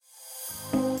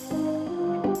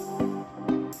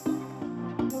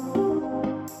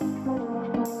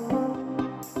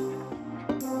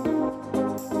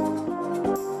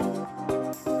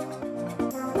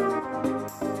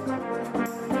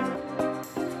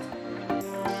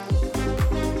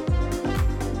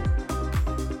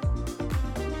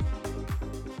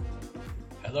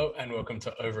and welcome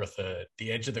to Over a Third,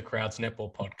 the Edge of the Crowd's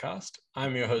netball podcast.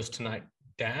 I'm your host tonight,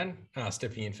 Dan,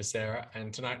 stepping in for Sarah,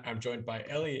 and tonight I'm joined by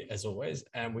Elly, as always,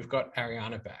 and we've got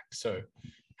Ariana back. So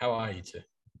how are you two?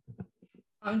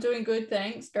 I'm doing good,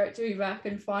 thanks. Great to be back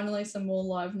and finally some more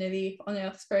live netty on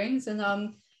our screens.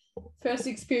 And first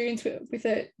experience with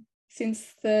it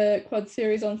since the quad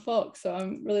series on Fox, so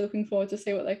I'm really looking forward to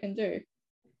see what they can do.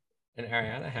 And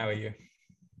Ariana, how are you?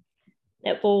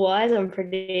 Netball-wise, I'm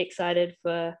pretty excited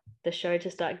for the show to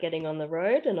start getting on the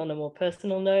road. And on a more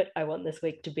personal note, I want this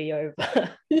week to be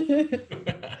over.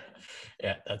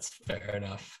 Yeah, that's fair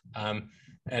enough.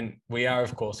 And we are,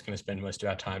 of course, going to spend most of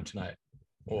our time tonight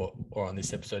or on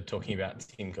this episode talking about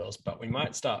Team Girls, but we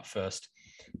might start first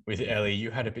with Elly.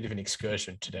 You had a bit of an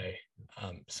excursion today.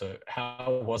 So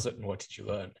how was it and what did you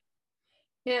learn?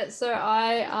 Yeah, so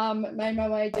I made my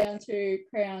way down to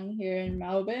Crown here in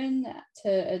Melbourne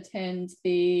to attend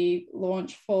the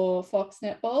launch for Fox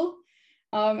Netball.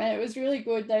 And it was really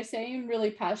good. They seem really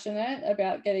passionate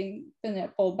about getting the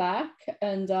netball back.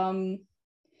 And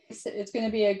it's going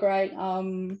to be a great,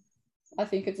 I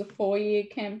think it's a 4-year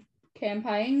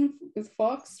campaign with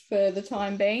Fox for the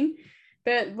time being.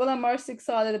 But what I'm most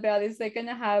excited about is they're going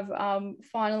to have,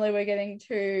 finally we're getting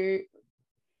two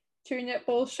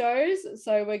netball shows.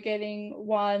 So we're getting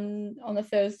one on a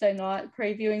Thursday night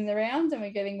previewing the round, and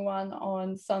we're getting one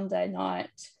on Sunday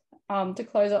night to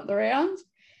close up the round.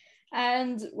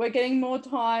 And we're getting more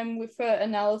time for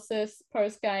analysis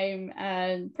post-game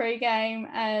and pre-game.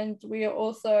 And we are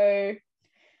also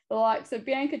the likes of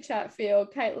Bianca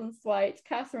Chatfield, Caitlin Thwaite,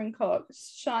 Catherine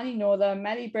Cox, Shani Norther,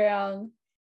 Maddie Brown,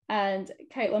 and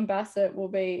Caitlin Bassett will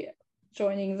be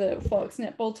joining the Fox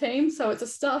netball team. So it's a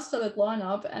star-studded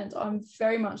lineup, and I'm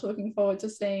very much looking forward to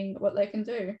seeing what they can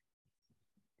do.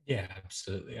 Yeah,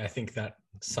 absolutely. I think that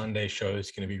Sunday show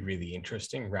is going to be really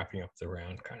interesting, wrapping up the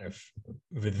round kind of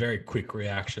with very quick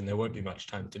reaction. There won't be much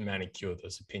time to manicure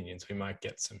those opinions. We might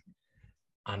get some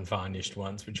unvarnished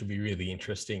ones, which will be really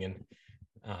interesting. And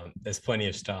there's plenty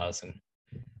of stars. And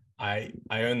I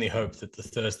only hope that the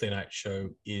Thursday night show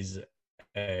is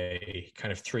a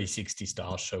kind of 360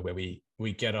 style show where we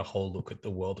get a whole look at the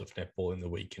world of netball in the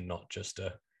week and not just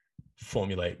a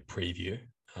formulate preview.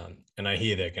 And I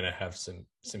hear they're going to have some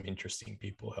interesting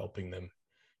people helping them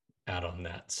out on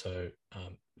that. So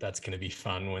that's going to be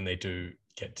fun when they do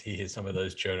get to hear some of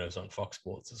those journos on Fox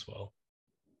Sports as well.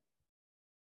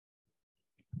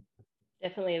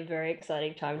 Definitely a very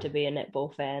exciting time to be a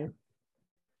netball fan.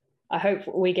 I hope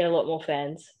we get a lot more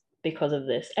fans because of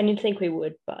this. And you'd think we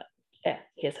would, but yeah,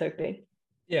 here's hoping.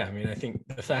 Yeah, I mean, I think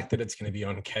the fact that it's going to be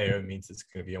on KO means it's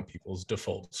going to be on people's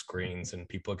default screens, and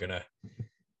people are going to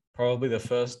probably the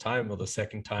first time or the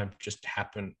second time just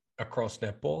happen across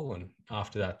netball. And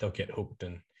after that, they'll get hooked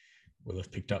and we'll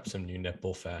have picked up some new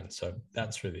netball fans. So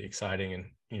that's really exciting. And,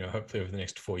 you know, hopefully over the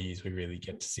next 4 years, we really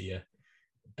get to see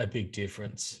a big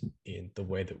difference in the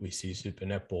way that we see Super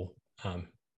Netball,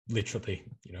 literally,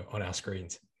 you know, on our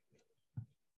screens.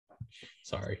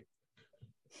 Sorry.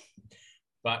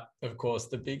 But of course,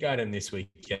 the big item this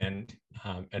weekend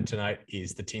and tonight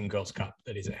is the Team Girls Cup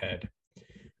that is ahead.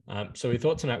 So we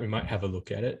thought tonight we might have a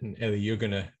look at it. And Elly, you're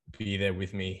going to be there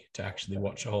with me to actually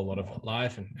watch a whole lot of it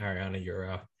live. And Ariana, you're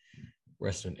our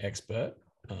resident expert,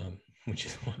 which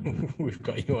is why we've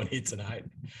got you on here tonight.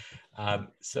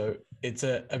 So it's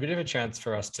a bit of a chance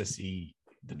for us to see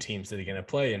the teams that are going to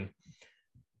play and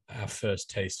our first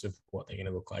taste of what they're going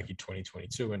to look like in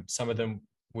 2022. And some of them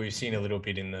we've seen a little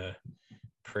bit in the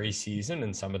preseason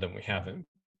and some of them we haven't.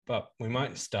 But we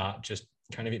might start just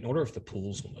kind of in order of the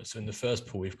pools almost. So in the first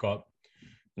pool, we've got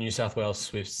New South Wales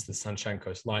Swifts, the Sunshine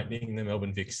Coast Lightning, the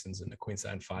Melbourne Vixens, and the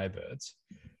Queensland Firebirds.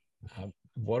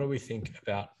 What do we think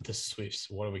about the Swifts?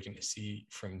 What are we going to see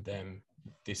from them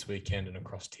this weekend and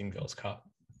across Team Girls Cup?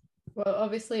 Well,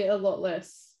 obviously a lot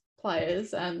less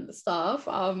players and staff.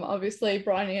 Obviously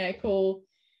Bryony Akel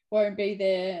won't be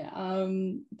there.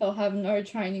 They'll have no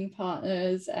training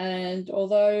partners. And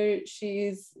although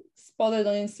she's spotted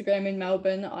on Instagram in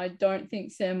Melbourne, I don't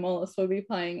think Sam Mollis will be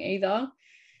playing either.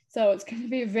 So it's going to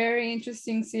be a very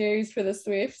interesting series for the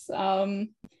Swifts.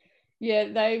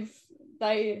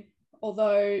 They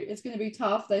although it's going to be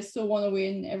tough, they still want to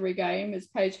win every game, as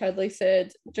Paige Hadley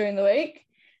said during the week.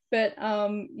 But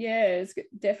it's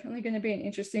definitely going to be an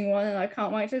interesting one. And I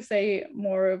can't wait to see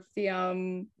more of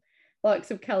the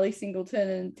likes of Kelly Singleton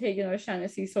and Tegan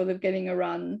O'Shaughnessy sort of getting a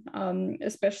run,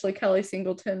 especially Kelly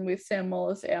Singleton with Sam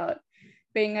Mollis out,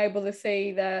 being able to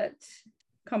see that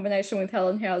combination with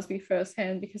Helen Housby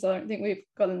firsthand, because I don't think we've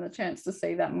gotten the chance to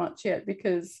see that much yet,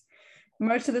 because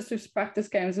most of the Swifts practice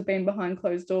games have been behind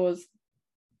closed doors.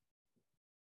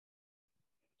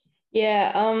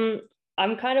 Yeah,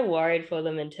 I'm kind of worried for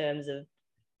them in terms of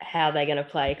how they're going to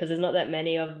play because there's not that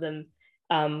many of them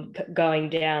going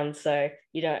down. So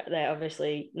they're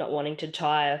obviously not wanting to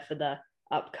tire for the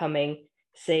upcoming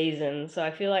season. So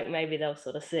I feel like maybe they'll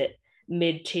sort of sit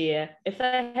mid-tier. If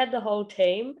they had the whole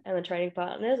team and the training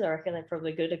partners, I reckon they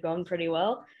probably could have gone pretty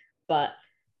well. But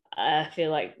I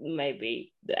feel like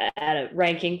maybe at a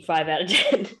ranking 5 out of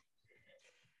 10.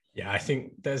 Yeah, I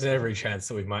think there's every chance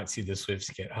that we might see the Swifts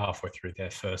get halfway through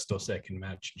their first or second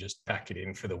match and just pack it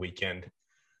in for the weekend.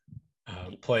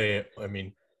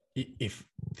 If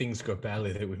things go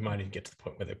badly, that we might even get to the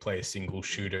point where they play a single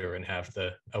shooter and have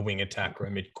a wing attack or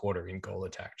a mid-quarter in goal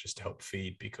attack just to help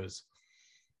feed, because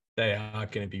they are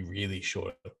going to be really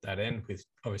short at that end with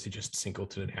obviously just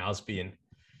Singleton and Houseby.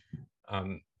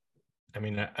 And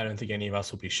I don't think any of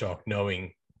us will be shocked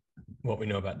knowing what we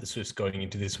know about the Swifts going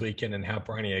into this weekend and how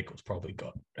Bryony Eccles probably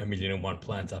got 1,000,001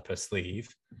 plans up her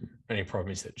sleeve. Only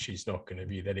problem is that she's not going to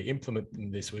be there to implement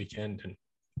them this weekend. And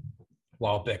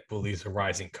while Beck Bully is a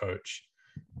rising coach,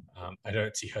 I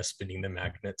don't see her spinning the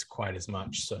magnets quite as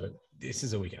much. So this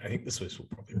is a weekend. I think the Swifts will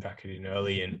probably pack it in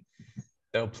early and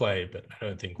they'll play, but I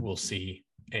don't think we'll see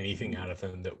anything out of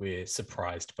them that we're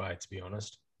surprised by, to be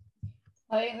honest.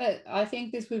 I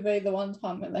think this would be the one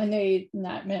time that they need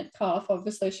Nat Metcalf.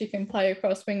 Obviously, she can play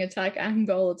across wing attack and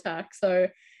goal attack. So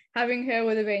having her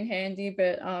would have been handy,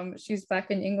 but she's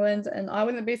back in England. And I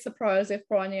wouldn't be surprised if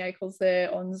Bryony Eccles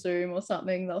there on Zoom or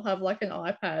something. They'll have like an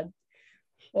iPad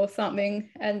or something,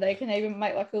 and they can even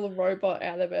make like a little robot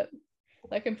out of it.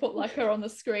 They can put like her on the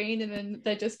screen and then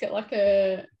they just get like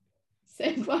a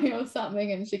Segway or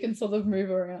something and she can sort of move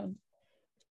around.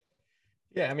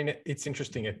 Yeah, I mean, it's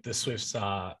interesting. The Swifts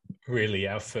are really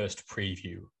our first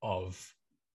preview of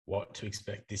what to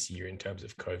expect this year in terms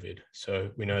of COVID.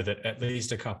 So we know that at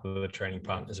least a couple of the training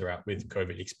partners are out with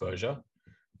COVID exposure,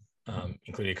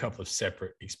 including a couple of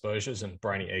separate exposures, and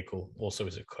Bryony Eccles also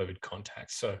is a COVID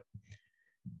contact. So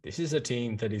this is a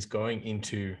team that is going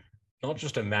into not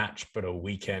just a match, but a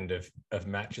weekend of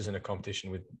matches in a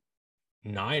competition with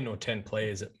 9 or 10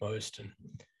 players at most. And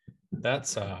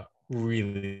that's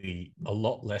really a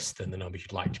lot less than the number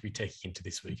you'd like to be taking into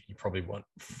this week. You probably want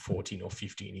 14 or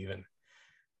 15 even.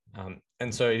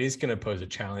 And so it is going to pose a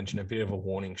challenge and a bit of a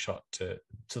warning shot to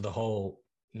the whole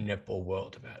netball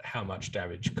world about how much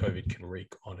damage COVID can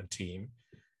wreak on a team.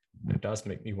 It does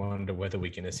make me wonder whether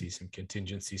we're going to see some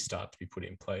contingencies start to be put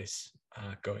in place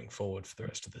going forward for the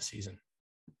rest of the season.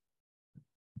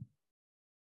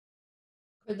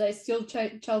 Could they still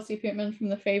Chelsea Pittman from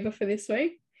the Fever for this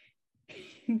week?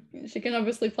 She can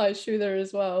obviously play shooter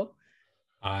as well.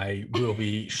 I will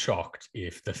be shocked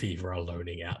if the Fever are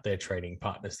loaning out their training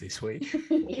partners this week.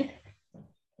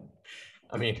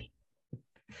 I mean,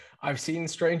 I've seen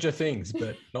stranger things,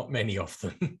 but not many of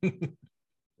them.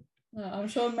 No, I'm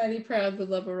sure Maddie Proud would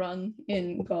love a run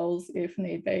in goals if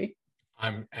need be.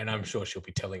 I'm sure she'll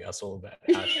be telling us all about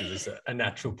how she was a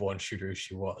natural born shooter if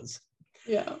she was.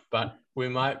 Yeah. But we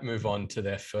might move on to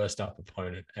their first up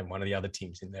opponent and one of the other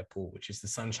teams in their pool, which is the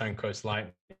Sunshine Coast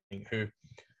Lightning, who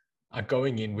are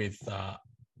going in with,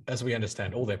 as we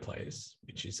understand, all their players,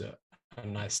 which is a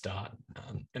nice start,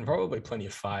 and probably plenty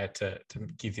of fire to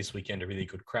give this weekend a really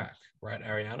good crack. Right,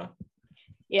 Ariana?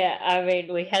 Yeah, I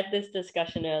mean, we had this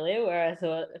discussion earlier where I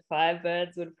thought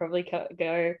Firebirds would probably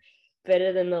go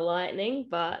better than the Lightning,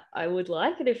 but I would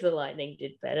like it if the Lightning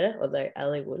did better, although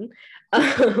Elly wouldn't.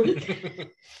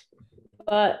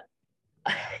 But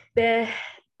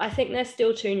I think they're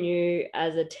still too new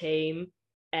as a team,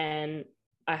 and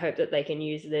I hope that they can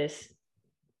use this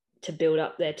to build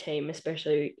up their team,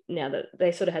 especially now that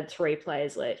they sort of had 3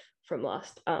 players left from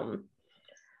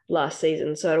last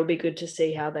season. So it'll be good to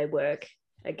see how they work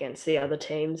against the other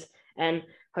teams and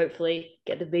hopefully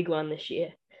get the big one this year.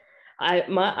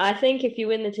 I think if you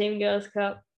win the Team Girls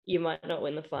Cup, you might not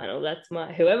win the final.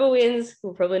 Whoever wins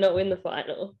will probably not win the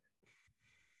final.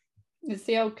 It's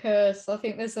the old curse. I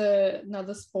think there's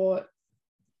another sport.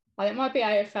 It might be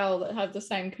AFL that have the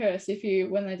same curse.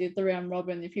 When they did the round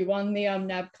robin, if you won the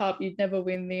NAB Cup, you'd never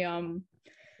win the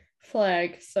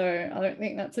flag. So I don't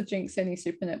think that's a jinx any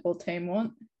Super Netball team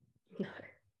want. No.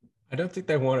 I don't think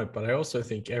they want it, but I also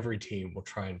think every team will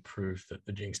try and prove that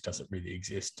the jinx doesn't really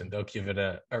exist, and they'll give it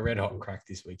a red hot crack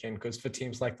this weekend, because for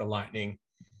teams like the Lightning,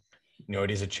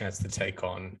 it is a chance to take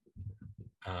on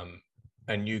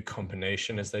a new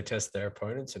combination as they test their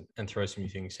opponents and throw some new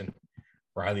things. And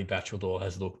Riley Batcheldor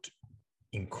has looked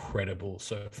incredible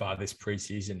so far this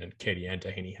preseason, and Katie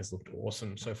Antahini has looked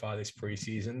awesome so far this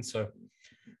preseason. So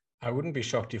I wouldn't be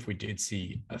shocked if we did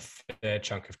see a fair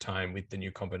chunk of time with the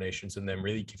new combinations and them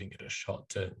really giving it a shot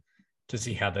to to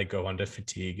see how they go under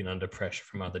fatigue and under pressure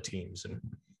from other teams. And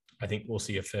I think we'll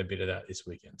see a fair bit of that this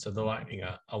weekend. So the Lightning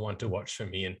are one to watch for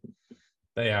me, and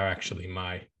they are actually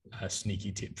my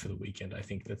sneaky tip for the weekend. I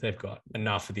think that they've got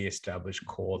enough of the established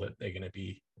core that they're going to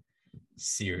be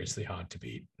seriously hard to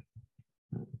beat.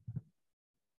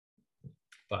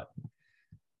 But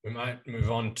we might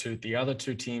move on to the other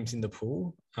two teams in the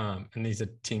pool. And these are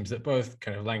teams that both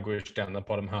kind of languished down the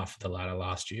bottom half of the ladder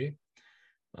last year.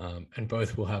 And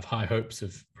both will have high hopes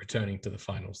of returning to the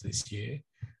finals this year.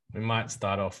 We might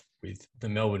start off with the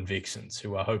Melbourne Vixens,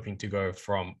 who are hoping to go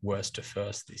from worst to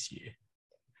first this year.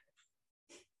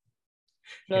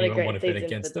 Not Anyone a great want to bet season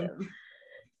against for them?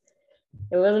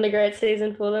 It wasn't a great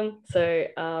season for them, so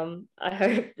I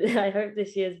hope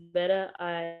this year's better.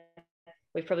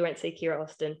 We probably won't see Kira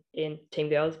Austin in Team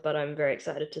Girls, but I'm very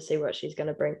excited to see what she's going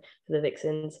to bring for the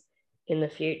Vixens in the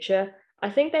future. I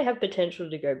think they have potential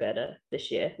to go better this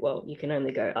year. Well, you can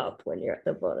only go up when you're at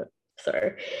the bottom.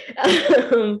 So,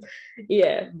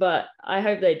 yeah, but I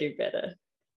hope they do better.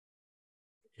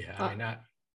 Yeah, I mean,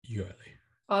 you early.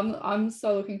 I'm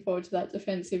so looking forward to that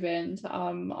defensive end.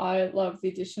 I love the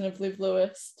addition of Liv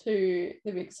Lewis to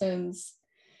the Vixens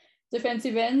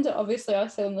defensive end. Obviously, I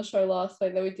said on the show last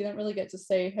week that we didn't really get to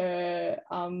see her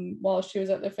while she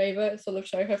was at the Fever, sort of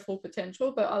show her full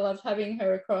potential, but I loved having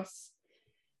her across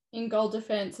in goal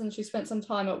defence, and she spent some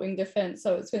time at wing defence,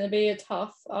 so it's going to be a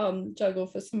tough juggle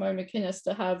for Simone McInnes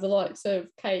to have the likes of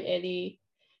Kate Eddy,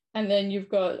 and then you've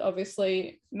got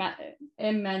obviously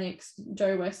M. Mannix,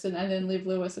 Joe Weston, and then Liv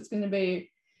Lewis. It's going to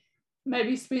be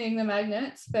maybe spinning the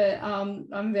magnets, but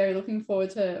I'm very looking forward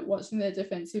to watching their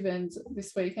defensive end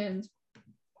this weekend.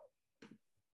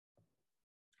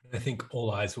 I think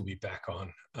all eyes will be back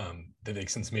on the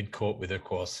Vixens mid-court with, of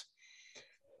course,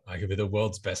 arguably the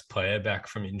world's best player back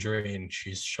from injury, and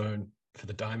she's shown for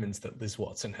the Diamonds that Liz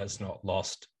Watson has not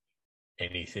lost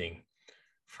anything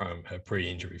from her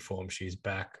pre-injury form. She's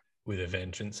back with a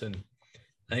vengeance, and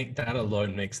I think that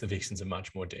alone makes the Vixens a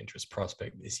much more dangerous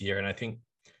prospect this year. And I think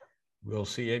we'll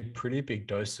see a pretty big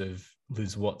dose of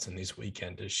Liz Watson this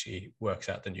weekend as she works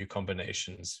out the new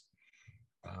combinations.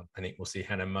 I think we'll see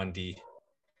Hannah Mundy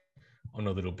on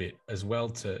a little bit as well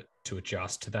to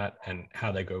adjust to that and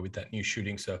how they go with that new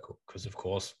shooting circle. Because, of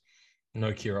course,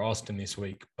 no Kira Austin this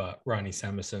week, but Rani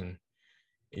Samuson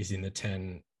is in the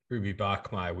 10. Ruby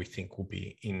Barkmeyer, we think, will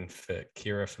be in for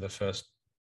Kira for the first,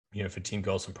 for Team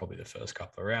Girls and probably the first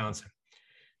couple of rounds.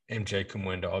 MJ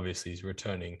Kumwenda obviously is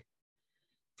returning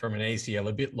from an ACL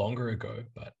a bit longer ago,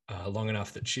 but long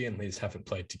enough that she and Liz haven't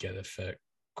played together for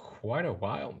quite a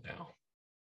while now.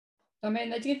 I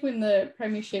mean, they did win the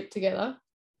premiership together.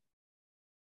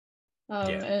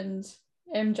 And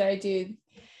MJ did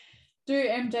do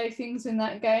MJ things in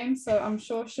that game, so I'm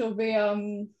sure she'll be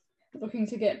looking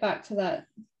to get back to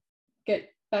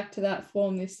that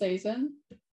form this season.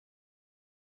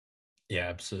 Yeah,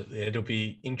 absolutely. It'll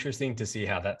be interesting to see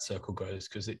how that circle goes,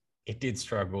 because it did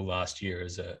struggle last year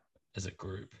as a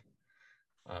group.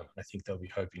 I think they'll be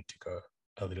hoping to go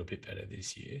a little bit better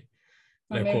this year.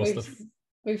 And of course,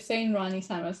 we've seen Rani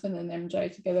Samuson and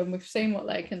MJ together, and we've seen what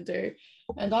they can do.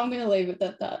 And I'm going to leave it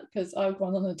at that because I've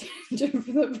gone on a tangent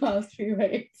for the past few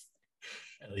weeks.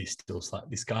 Elly's still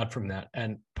slightly scarred from that.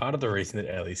 And part of the reason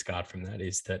that Elly's scarred from that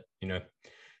is that, the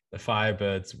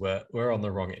Firebirds were on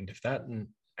the wrong end of that. And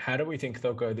how do we think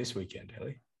they'll go this weekend,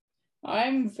 Elly?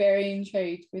 I'm very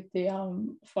intrigued with the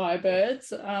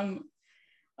Firebirds.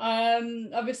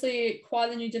 Obviously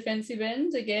quite a new defensive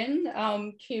end again.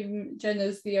 Kim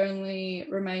Jenner's the only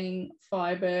remaining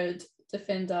Firebird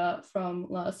defender from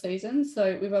last season.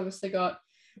 So we've obviously got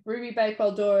Ruby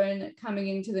Bakewell-Doran coming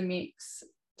into the mix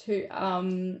to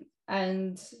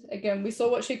and again, we saw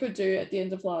what she could do at the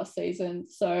end of last season.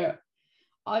 So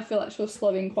I feel like she'll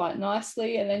slot in quite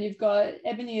nicely. And then you've got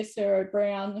Ebony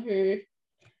Acero-Brown, who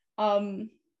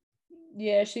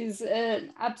she's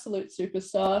an absolute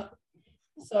superstar.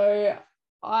 So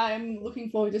I'm looking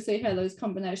forward to see how those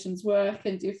combinations work,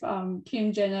 and if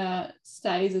Kim Jenner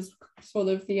stays as sort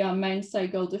of the mainstay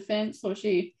goal defence, or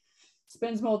she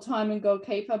spends more time in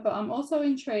goalkeeper. But I'm also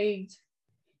intrigued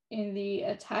in the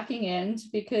attacking end,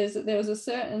 because there was a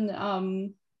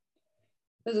certain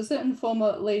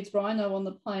former Leeds Rhino on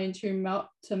the plane to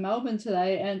Melbourne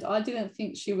today, and I didn't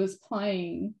think she was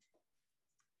playing.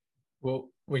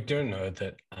 Well, we do know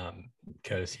that,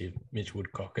 courtesy of Mitch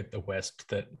Woodcock at the West,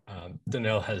 that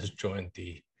Danelle has joined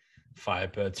the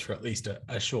Firebirds for at least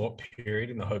a short period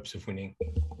in the hopes of winning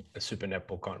a Super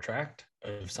Netball contract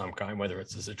of some kind, whether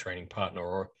it's as a training partner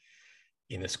or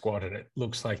in the squad. And it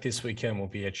looks like this weekend will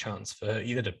be a chance for her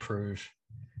either to prove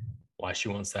why she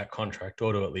wants that contract,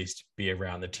 or to at least be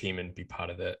around the team and be part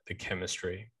of the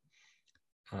chemistry,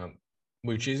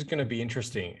 which is going to be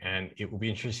interesting. And it will be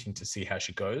interesting to see how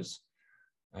she goes.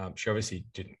 She obviously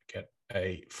didn't get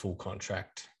a full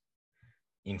contract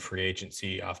in free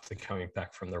agency after coming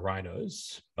back from the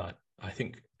Rhinos, but I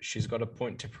think she's got a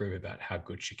point to prove about how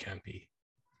good she can be.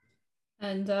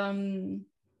 And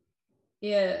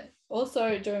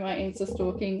also during my Insta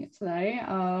stalking today,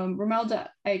 Romelda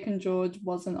Aiken-George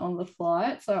wasn't on the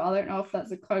flight, so I don't know if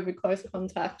that's a COVID close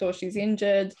contact or she's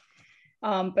injured.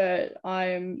 But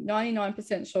I'm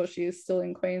 99% sure she is still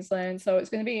in Queensland. So it's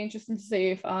going to be interesting to see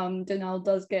if Danelle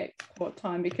does get court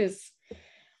time, because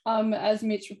as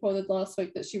Mitch reported last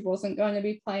week that she wasn't going to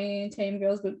be playing in Team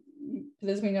Girls, but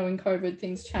as we know in COVID,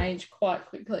 things change quite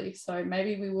quickly. So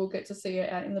maybe we will get to see her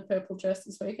out in the purple dress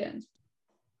this weekend.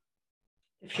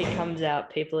 If she comes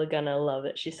out, people are going to love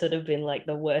it. She's sort of been like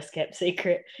the worst kept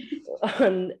secret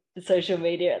on social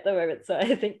media at the moment. So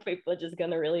I think people are just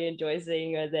going to really enjoy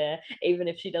seeing her there, even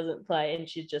if she doesn't play and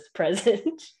she's just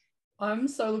present. I'm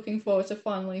so looking forward to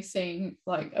finally seeing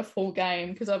like a full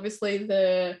game, because obviously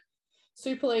the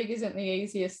Super League isn't the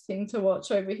easiest thing to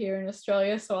watch over here in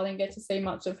Australia. So I didn't get to see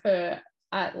much of her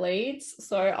at Leeds.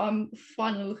 So I'm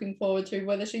finally looking forward to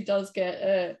whether she does get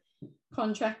a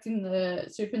contract in the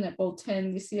Super Netball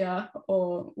 10 this year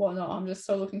or whatnot. I'm just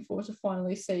so looking forward to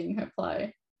finally seeing her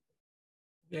play.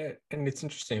 Yeah, and it's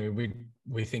interesting.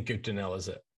 We think of Danelle as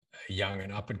a young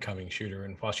and up-and-coming shooter,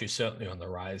 and while she's certainly on the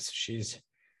rise, she's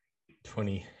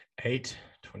 28,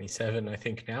 27, I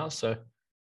think now. So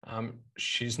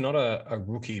she's not a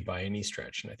rookie by any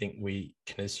stretch, and I think we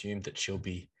can assume that she'll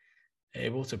be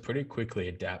able to pretty quickly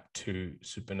adapt to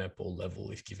Super Netball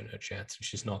level if given her chance. And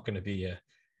she's not going to be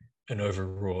an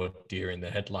overwrought deer in the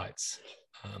headlights,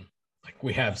 like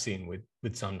we have seen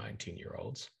with some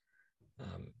 19-year-olds.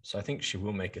 So I think she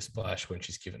will make a splash when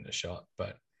she's given a shot,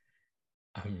 but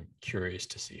I'm curious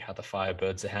to see how the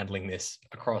Firebirds are handling this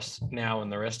across now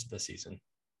and the rest of the season.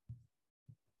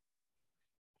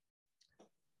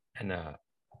 And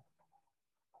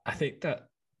I think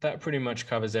that pretty much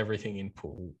covers everything in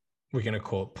pool. We're going to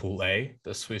call it Pool A,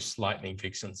 the Swifts, Lightning,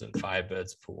 Vixens, and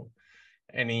Firebirds pool.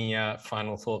 Any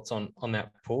final thoughts on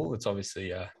that pool? It's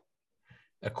obviously a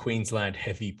Queensland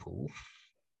heavy pool.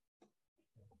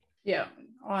 Yeah,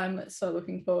 I'm so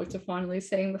looking forward to finally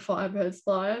seeing the Firebirds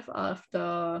live after,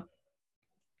 I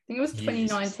think it was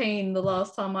 2019, the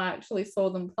last time I actually saw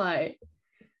them play,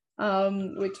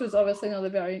 which was obviously not a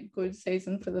very good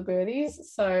season for the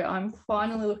Birdies. So I'm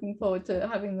finally looking forward to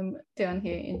having them down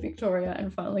here in Victoria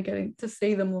and finally getting to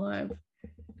see them live.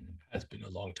 It's been a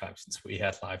long time since we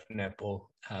had live netball,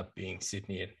 being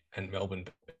Sydney and Melbourne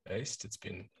based. It's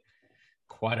been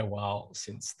quite a while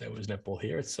since there was netball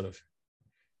here. It's sort of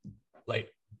late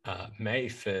May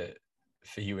for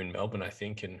you in Melbourne, I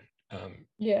think, and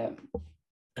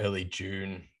early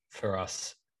June for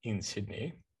us in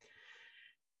Sydney.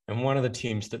 And one of the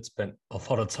teams that spent a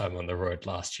lot of time on the road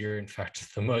last year, in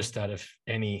fact, the most out of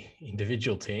any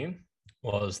individual team,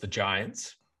 was the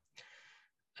Giants.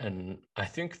 And I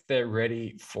think they're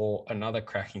ready for another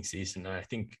cracking season. And I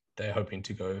think they're hoping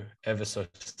to go ever so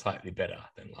slightly better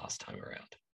than last time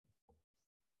around.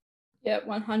 Yeah,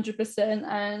 100%.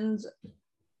 And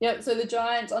so the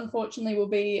Giants unfortunately will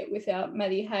be without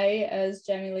Maddie Hay, as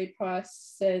Jamie Lee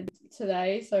Price said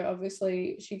today. So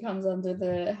obviously she comes under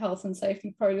the health and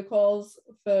safety protocols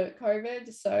for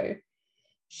COVID. So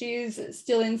she's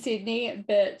still in Sydney,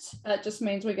 but that just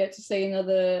means we get to see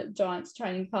another Giants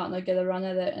training partner get a run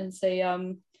at it and see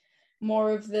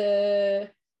more of the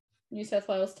New South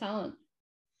Wales talent.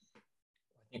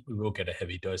 I think we will get a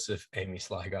heavy dose of Amy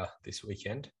Sliger this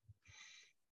weekend.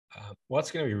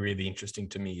 What's going to be really interesting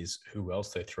to me is who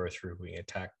else they throw through wing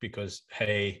attack, because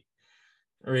Hay,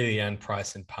 really, and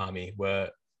Price and Palmy were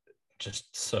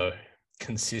just so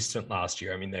consistent last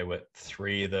year. I mean, they were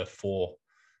 3 of the 4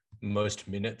 most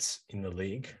minutes in the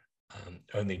league.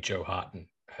 Only Joe Harton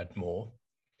had more.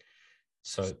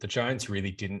 So the Giants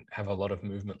really didn't have a lot of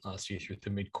movement last year through the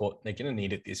midcourt. They're going to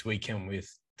need it this weekend with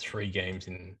 4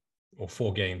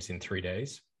 games in 3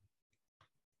 days.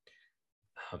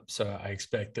 So I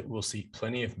expect that we'll see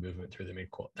plenty of movement through the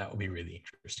midcourt. That will be really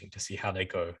interesting to see how they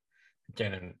go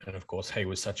again. And of course, Hay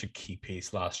was such a key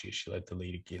piece last year. She led the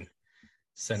league in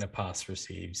center pass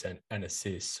receives and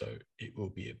assists. So it will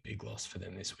be a big loss for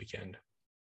them this weekend.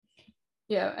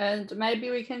 Yeah, and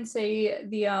maybe we can see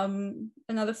the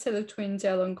another set of twins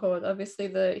out on court. Obviously,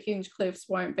 the Hinchcliffes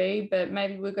won't be, but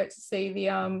maybe we'll get to see the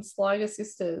Sliger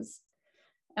sisters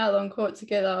out on court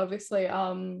together. Obviously,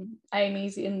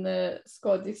 Amy's in the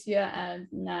squad this year, and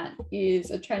Nat is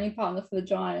a training partner for the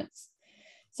Giants.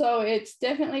 So it's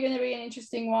definitely going to be an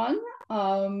interesting one.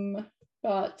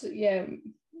 But yeah,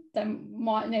 they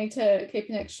might need to keep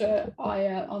an extra eye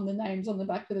out on the names on the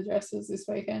back of the dresses this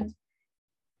weekend.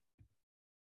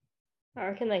 I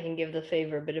reckon they can give the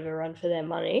Fever a bit of a run for their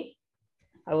money.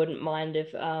 I wouldn't mind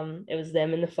if it was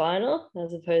them in the final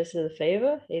as opposed to the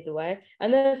Fever, either way.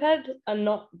 And they've had a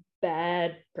not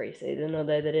bad preseason,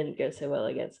 although they didn't go so well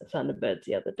against the Thunderbirds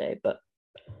the other day. But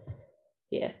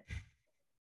yeah.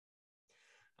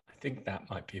 I think that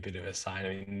might be a bit of a sign. I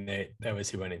mean, they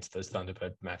obviously went into those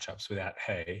Thunderbird matchups without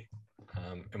Hay,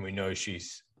 and we know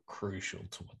she's crucial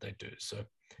to what they do. So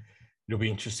it'll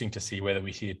be interesting to see whether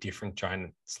we see a different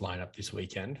Giants lineup this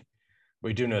weekend.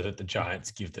 We do know that the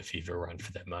Giants give the Fever a run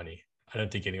for their money. I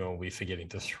don't think anyone will be forgetting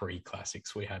the 3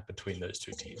 classics we had between those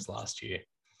two teams last year.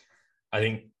 I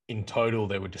think in total,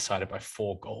 they were decided by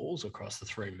 4 goals across the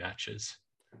 3 matches.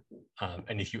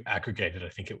 And if you aggregate it, I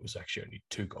think it was actually only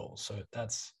 2 goals. So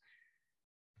that's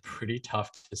pretty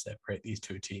tough to separate these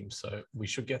two teams. So we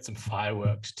should get some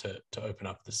fireworks to open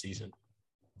up the season.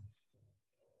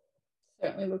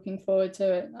 Certainly looking forward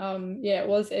to it. Yeah, it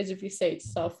was edge of your seat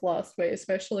stuff last week,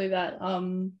 especially that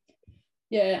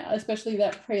especially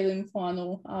that prelim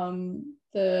final.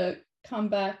 The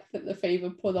comeback that the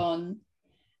Fever put on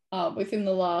within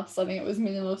the last, I think it was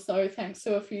minute or so, thanks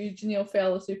to a few Janelle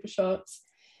Fowler super shots.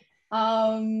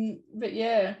 But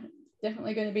yeah,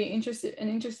 definitely going to be an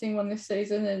interesting one this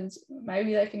season, and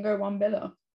maybe they can go one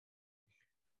better.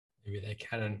 Maybe they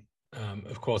can.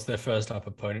 Of course, their first up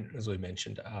opponent, as we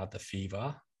mentioned, are the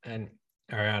Fever. And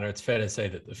Ariana, it's fair to say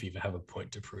that the Fever have a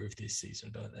point to prove this season,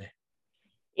 don't they?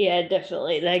 Yeah,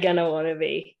 definitely. They're going to want to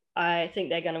be. I think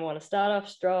they're going to want to start off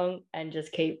strong and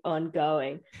just keep on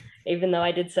going. Even though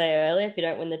I did say earlier, if you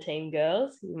don't win the team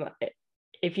girls,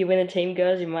 if you win the team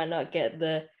girls, you might not get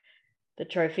the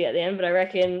trophy at the end. But I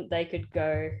reckon they could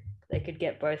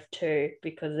get both too,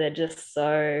 because they're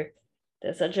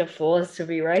such a force to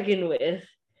be reckoned with.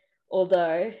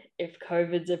 Although if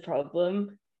COVID's a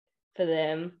problem for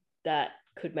them, that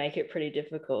could make it pretty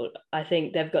difficult. I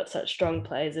think they've got such strong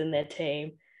players in their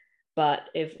team, but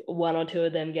if 1 or 2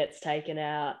 of them gets taken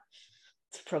out,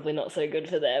 it's probably not so good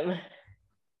for them. I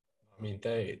mean,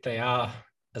 they are,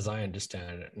 as I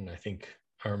understand it, and I think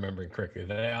I'm remembering correctly,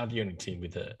 they are the only team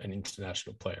with an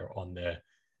international player on their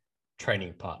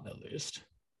training partner list,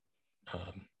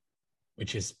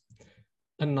 which is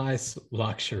a nice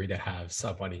luxury to have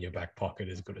someone in your back pocket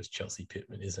as good as Chelsea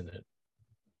Pittman, isn't it?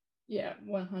 Yeah,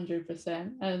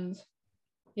 100%. And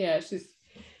yeah,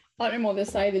 I don't know more to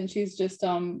say than she's just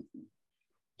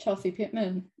Chelsea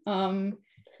Pittman.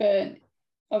 But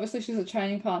obviously she's a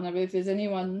training partner, but if there's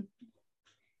anyone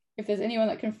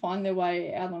that can find their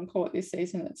way out on court this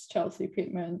season, it's Chelsea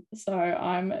Pittman. So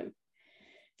I'm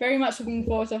very much looking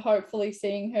forward to hopefully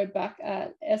seeing her back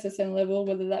at SSN level,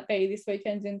 whether that be this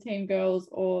weekend in Team Girls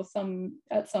or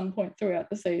at some point throughout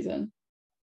the season.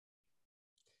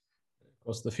 Of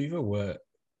course, the Fever were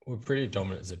pretty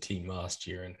dominant as a team last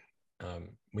year, and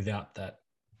without that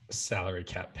salary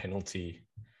cap penalty,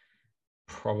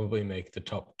 probably make the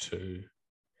top 2,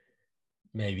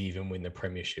 maybe even win the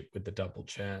premiership with the double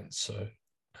chance. So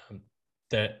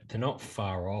they're not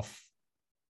far off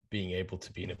being able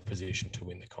to be in a position to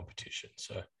win the competition.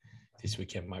 So this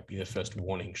weekend might be the first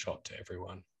warning shot to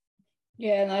everyone.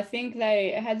 Yeah, and I think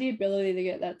they had the ability to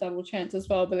get that double chance as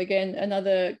well. But again,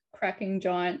 another cracking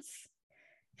Giants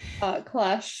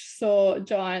clash saw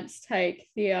Giants take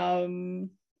the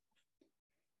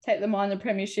minor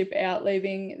premiership out,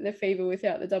 leaving the Fever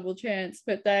without the double chance.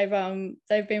 But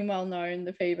they've been well known,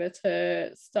 the Fever,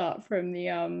 to start from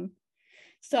 4th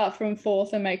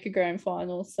and make a grand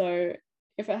final. So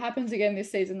if it happens again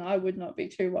this season, I would not be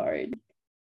too worried. I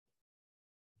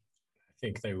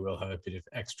think they will have a bit of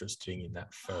extra sting in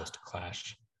that first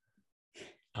clash,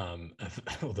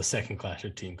 or the second clash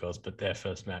of team goals, but their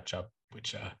first matchup,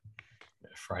 which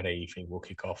Friday evening will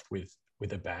kick off with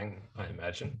a bang, I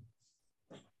imagine.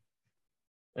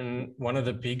 And one of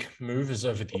the big movers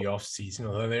over the off season,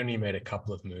 although they only made a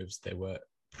couple of moves, they were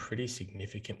pretty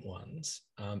significant ones.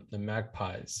 The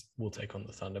Magpies will take on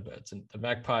the Thunderbirds, and the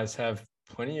Magpies have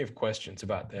plenty of questions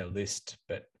about their list,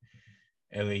 but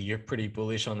Elly, you're pretty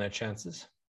bullish on their chances?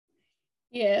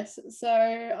 Yes, so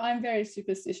I'm very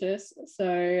superstitious.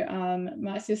 So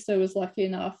my sister was lucky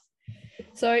enough.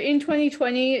 So in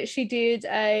 2020, she did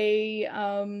a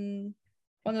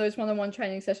one of those one-on-one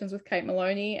training sessions with Kate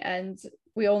Maloney, and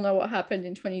we all know what happened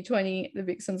in 2020. The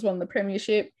Vixens won the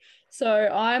premiership. So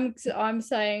I'm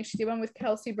saying she did one with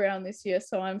Kelsey Brown this year.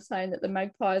 So I'm saying that the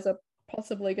Magpies are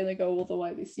possibly going to go all the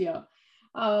way this year.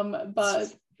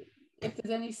 But if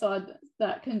there's any side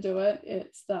that can do it,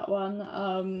 it's that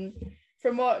one.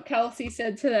 From what Kelsey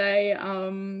said today,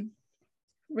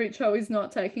 Richo is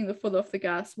not taking the foot off the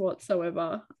gas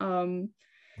whatsoever.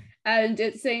 And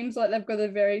it seems like they've got a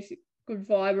very good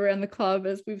vibe around the club,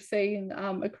 as we've seen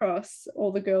across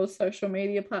all the girls' social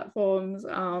media platforms.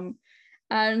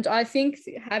 And I think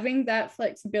having that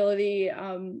flexibility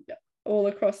all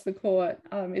across the court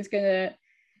is going to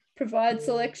provide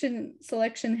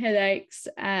selection headaches,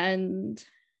 and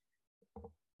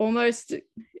almost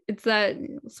it's that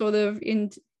sort of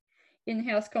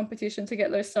in-house competition to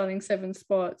get those starting 7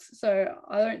 spots. So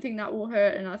I don't think that will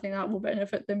hurt, and I think that will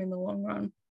benefit them in the long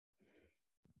run.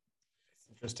 It's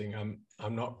interesting.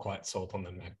 I'm not quite sold on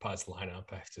the Magpies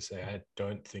lineup, I have to say. I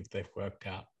don't think they've worked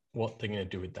out what they're going to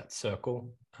do with that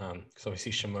circle. Because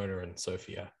obviously Shimona and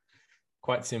Sophie are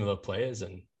quite similar players,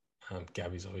 and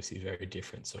Gabby's obviously very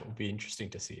different. So it will be interesting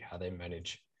to see how they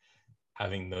manage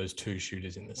having those 2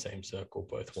 shooters in the same circle,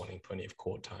 both wanting plenty of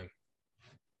court time.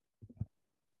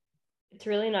 It's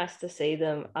really nice to see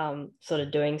them sort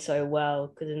of doing so well,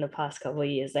 because in the past couple of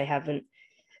years they haven't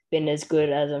been as good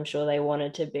as I'm sure they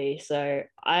wanted to be. So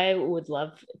I would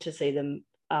love to see them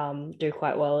do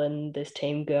quite well in this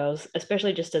team girls,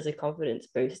 especially just as a confidence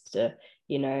booster.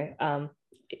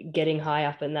 Getting high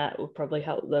up in that will probably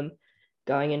help them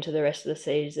going into the rest of the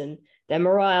season. Their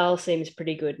morale seems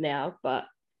pretty good now, but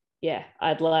yeah,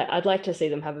 I'd like to see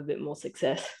them have a bit more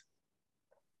success.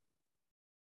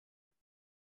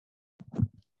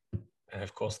 And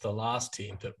of course, the last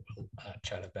team that we'll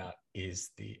chat about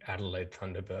is the Adelaide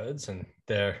Thunderbirds, and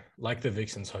they're like the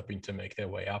Vixens, hoping to make their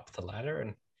way up the ladder,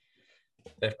 and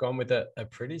they've gone with a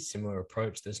pretty similar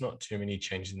approach. There's not too many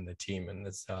changes in the team, and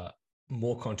there's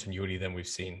more continuity than we've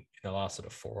seen in the last sort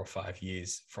of 4 or 5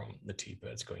 years from the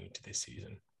T-Birds going into this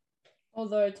season.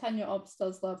 Although Tanya Obbs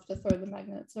does love to throw the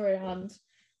magnets around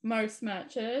most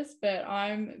matches, but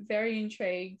I'm very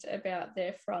intrigued about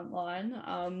their front line.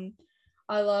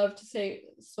 I love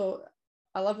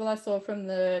what I saw from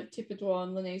the Tipper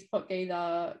Dwan, Lenise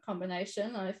Potgieter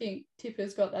combination. I think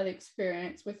Tipper's got that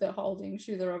experience with the holding.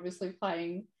 They're obviously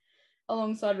playing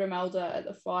alongside Romelda at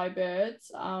the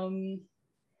Firebirds.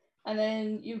 And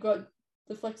then you've got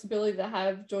the flexibility to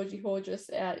have Georgie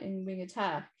Horgis out in wing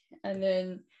attack. And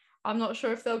then I'm not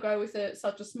sure if they'll go with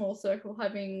such a small circle,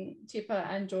 having Tipper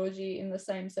and Georgie in the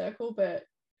same circle, but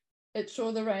it's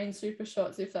sure the rain super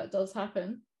shots if that does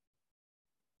happen.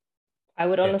 I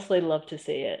would honestly love to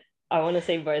see it. I want to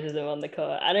see both of them on the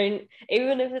court.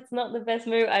 Even if it's not the best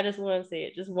move, I just want to see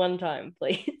it just one time,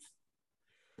 please.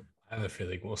 I have a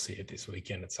feeling we'll see it this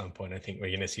weekend at some point. I think we're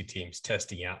going to see teams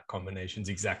testing out combinations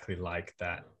exactly like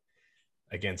that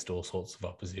against all sorts of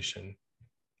opposition.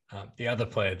 The other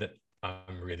player that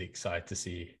I'm really excited to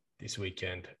see this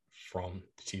weekend from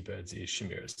the T-Birds is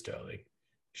Shamira Sterling.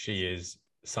 She is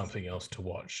something else to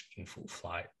watch in full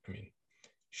flight. I mean,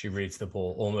 she reads the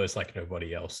ball almost like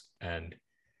nobody else, and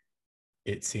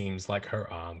it seems like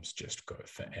her arms just go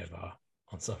forever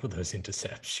on some of those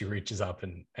intercepts. She reaches up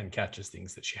and catches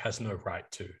things that she has no right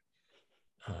to.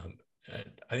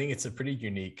 And I think it's a pretty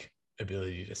unique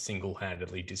ability to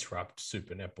single-handedly disrupt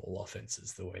super netball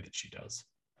offenses the way that she does.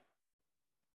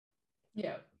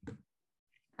 Yeah.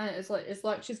 And it's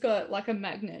like she's got like a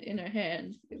magnet in her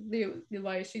hand, the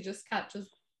way she just catches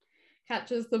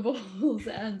the balls.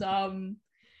 And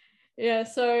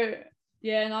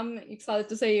and I'm excited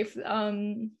to see if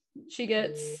she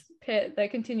gets paired, they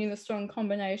continue the strong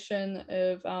combination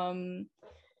of her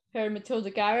and Matilda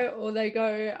Garrett, or they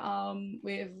go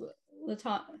with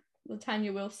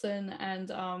Latanya Wilson and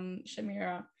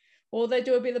Shamira, or they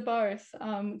do a bit of both,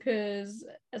 because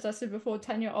as I said before,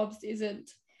 Tanya Obbs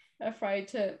isn't afraid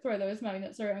to throw those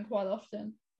magnets around quite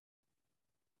often.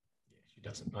 Yeah, she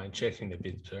doesn't mind checking the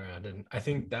bits around, and I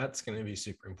think that's going to be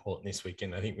super important this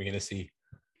weekend. I think we're going to see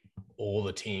all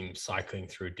the teams cycling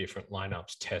through different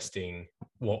lineups, testing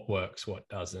what works, what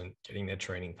doesn't, getting their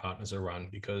training partners a run,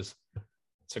 because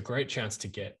it's a great chance to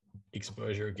get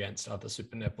exposure against other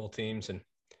super netball teams. And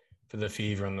for the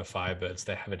Fever and the Firebirds,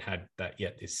 they haven't had that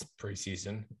yet this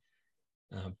preseason.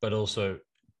 But also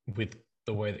with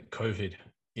the way that COVID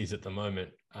is at the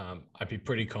moment, I'd be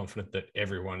pretty confident that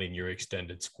everyone in your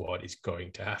extended squad is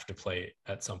going to have to play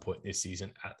at some point this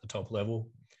season at the top level.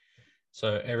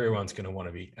 So everyone's going to want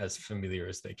to be as familiar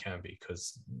as they can be,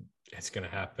 because it's going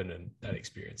to happen and that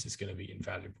experience is going to be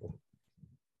invaluable.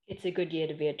 It's a good year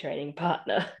to be a training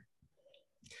partner.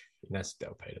 Unless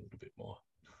they'll pay a little bit more.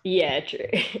 Yeah, true.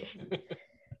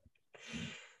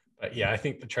 But yeah, I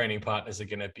think the training partners are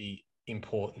going to be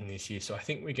important this year. So I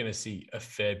think we're going to see a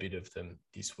fair bit of them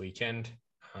this weekend.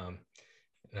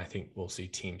 And I think we'll see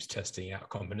teams testing out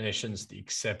combinations. The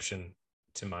exception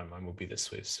to my mind will be the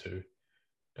Swifts, who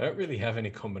don't really have any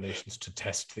combinations to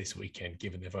test this weekend,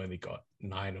 given they've only got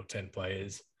 9 or 10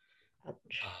 players,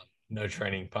 no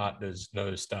training partners,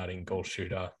 no starting goal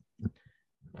shooter.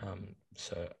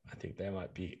 So I think they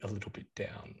might be a little bit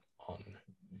down on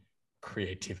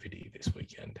creativity this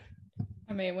weekend.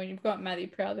 I mean, when you've got Maddie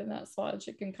Proud in that side,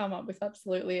 she can come up with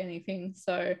absolutely anything.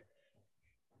 So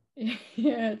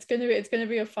yeah, it's gonna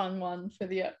be a fun one for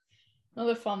the not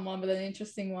a fun one, but an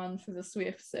interesting one for the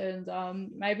Swifts. And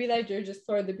maybe they do just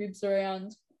throw the bibs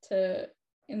around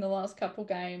in the last couple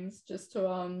games just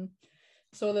to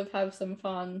sort of have some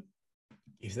fun.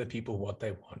 Give the people what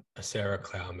they want. A Sarah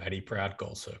Clow, Maddie Proud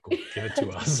goal circle. Give it to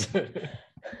us.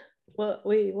 What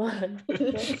we want.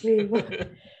 What we want.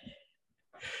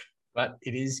 But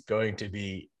it is going to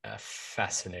be a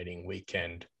fascinating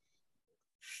weekend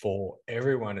for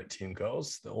everyone at Team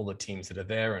Girls, all the teams that are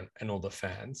there and all the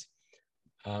fans.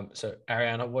 So,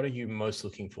 Ariana, what are you most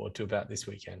looking forward to about this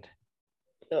weekend?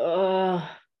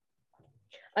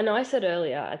 I know I said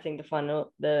earlier, I think the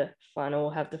final will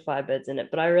have the Firebirds in it,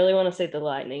 but I really want to see the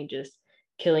Lightning just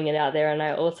killing it out there. And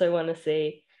I also want to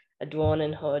see a Dwan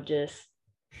and Hodges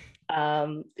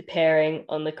pairing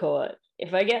on the court.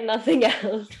 If I get nothing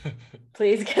else,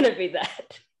 please can it be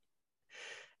that?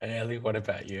 And Elly, what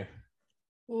about you?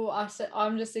 Well,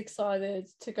 I'm just excited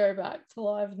to go back to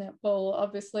live netball.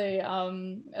 Obviously,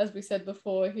 as we said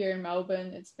before, here in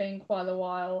Melbourne, it's been quite a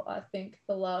while. I think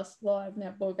the last live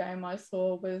netball game I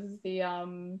saw was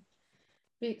the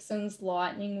Vixens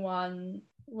Lightning one,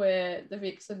 where the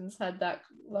Vixens had that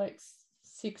like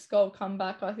 6-goal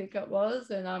comeback, I think it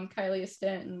was, and Kaylee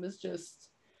Stanton was just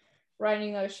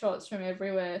raining those shots from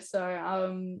everywhere.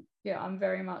 So yeah, I'm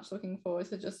very much looking forward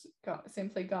to just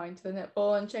simply going to the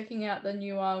netball and checking out the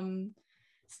new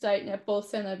state netball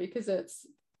centre, because it's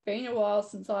been a while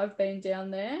since I've been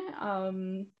down there.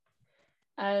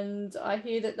 And I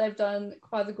hear that they've done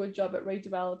quite a good job at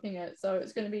redeveloping it. So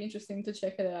it's going to be interesting to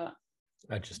check it out.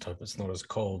 I just hope it's not as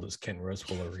cold as Ken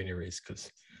Rosewall Arena is, because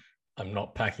I'm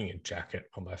not packing a jacket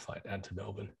on my flight down to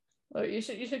Melbourne. Well, you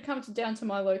should come down to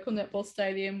my local netball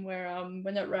stadium where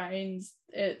when it rains,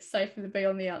 it's safer to be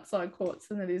on the outside courts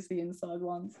than it is the inside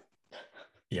ones.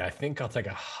 Yeah, I think I'll take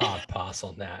a hard pass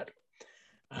on that.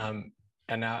 And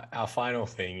our final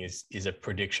thing is a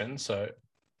prediction. So,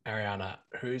 Ariana,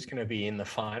 who's going to be in the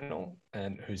final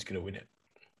and who's going to win it?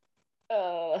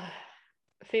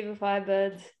 Fever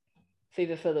Firebirds,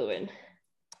 Fever for the win.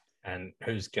 And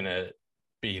who's going to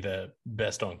be the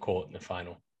best on court in the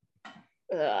final?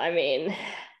 I mean,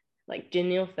 like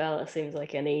Janelle Fowler seems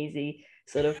like an easy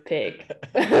sort of pick.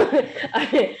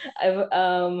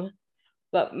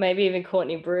 But maybe even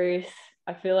Courtney Bruce.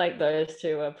 I feel like those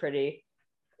two are pretty.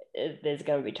 There's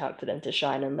going to be time for them to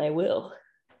shine, and they will.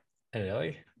 And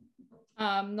Elly?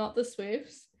 Not the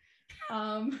Swifts.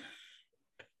 Well,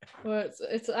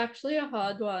 it's actually a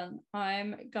hard one.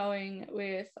 I'm going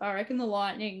with, I reckon the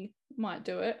Lightning might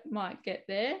do it, might get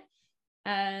there.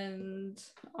 And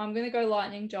I'm going to go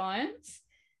Lightning Giants.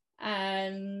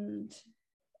 And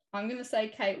I'm going to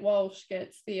say Kate Walsh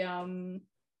gets the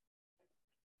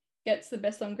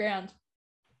best on ground.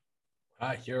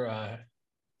 You're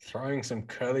throwing some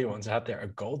curly ones out there. A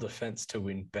goal defense to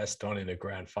win best on in a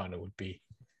grand final would be,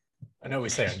 I know we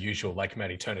say unusual, like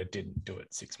Maddie Turner didn't do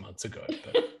it 6 months ago,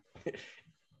 but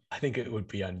I think it would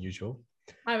be unusual.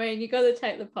 I mean, you got to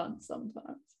take the punt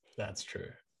sometimes. That's true.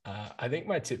 I think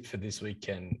my tip for this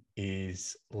weekend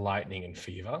is Lightning and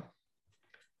Fever.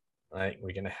 I think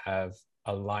we're going to have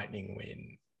a Lightning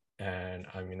win, and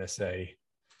I'm going to say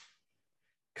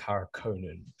Cara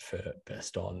Conan for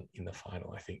best on in the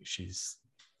final. I think she's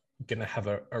going to have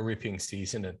a ripping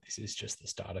season, and this is just the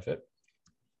start of it.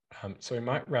 So we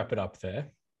might wrap it up there.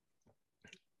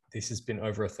 This has been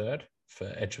Over a Third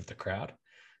for Edge of the Crowd.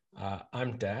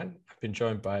 I'm Dan. I've been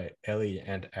joined by Elly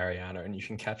and Ariana, and you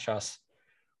can catch us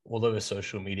all over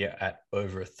social media at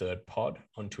Over a Third Pod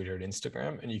on Twitter and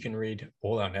Instagram. And you can read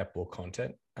all our netball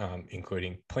content,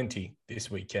 including plenty this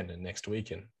weekend and next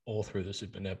week, and all through the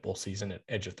Super Netball season at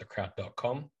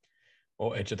edgeofthecrowd.com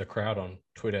or Edge of the Crowd on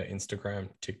Twitter, Instagram,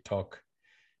 TikTok,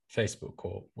 Facebook,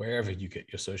 or wherever you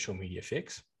get your social media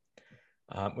fix.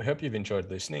 We hope you've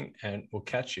enjoyed listening, and we'll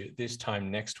catch you this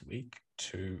time next week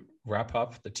to wrap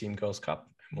up the Team Girls Cup,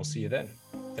 and we'll see you then.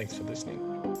 Thanks for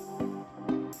listening.